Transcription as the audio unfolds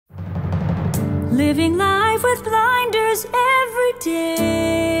living life with blinders every day,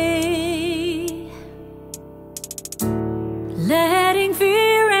 letting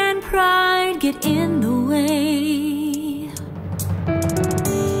fear and pride get in the way.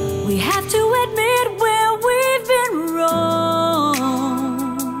 We have to admit where we've been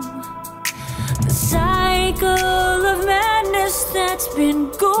wrong, the cycle of madness that's been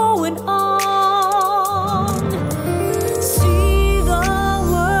going on. See the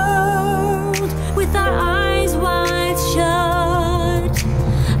world with our eyes wide shut,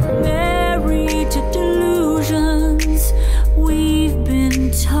 married to delusions we've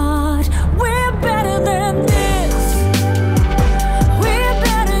been taught. We're better than this. We're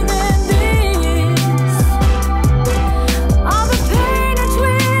better than this. All the pain and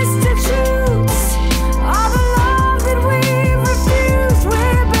twisted truths, all the love that we've refused.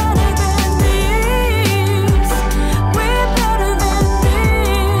 We're better than this. We're better than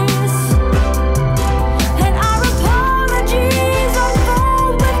this. And our apologies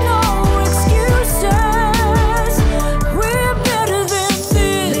unfold with no excuses. We're better than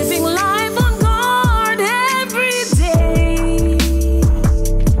this. Living life on guard every day,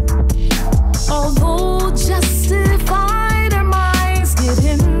 although justified, our minds get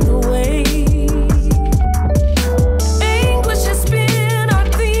in the way. Anguish has been our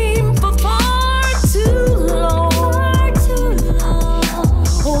theme for far too long.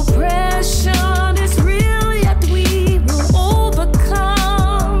 Oppression is real, yet we will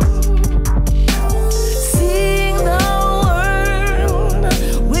overcome. Seeing the world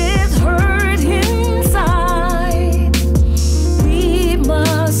with hurt inside, we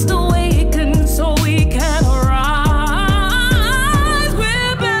must awaken so we can rise.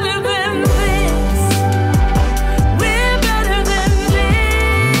 We're better than this. We're better than this.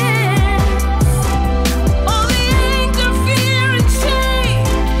 All the anger, fear, and shame,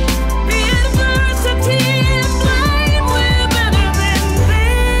 the adversity and blame. We're better than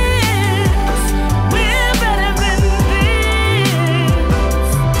this. We're better than this.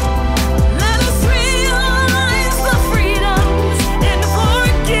 Let us realize the freedoms and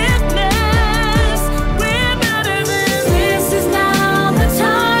forgiveness. We're better than this. This is now the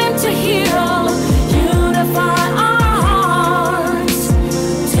time to heal, unify our hearts.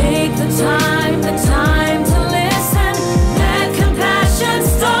 Take the time to listen, let compassion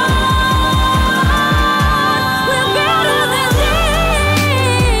start. We're better than this.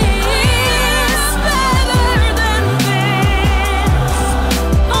 Better than this.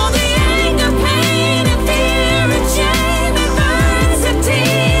 All the anger, pain, and fear, and shame, adversity,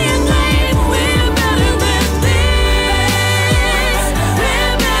 and blame. We're better than this.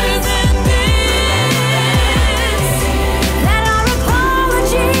 We're better than this. Let our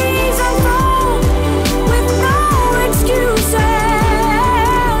apologies unfold with no excuses.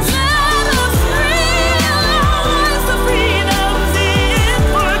 Let us realize the freedoms in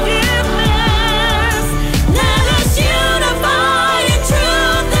forgiveness. Let us unify in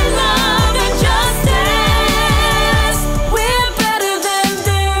truth and love and justice. We're better than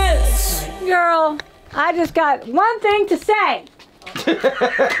this. Girl, I just got one thing to say.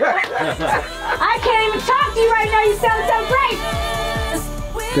 I can't even talk to you right now. You sound so great.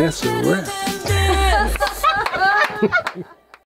 We're That's a better wrap. than this.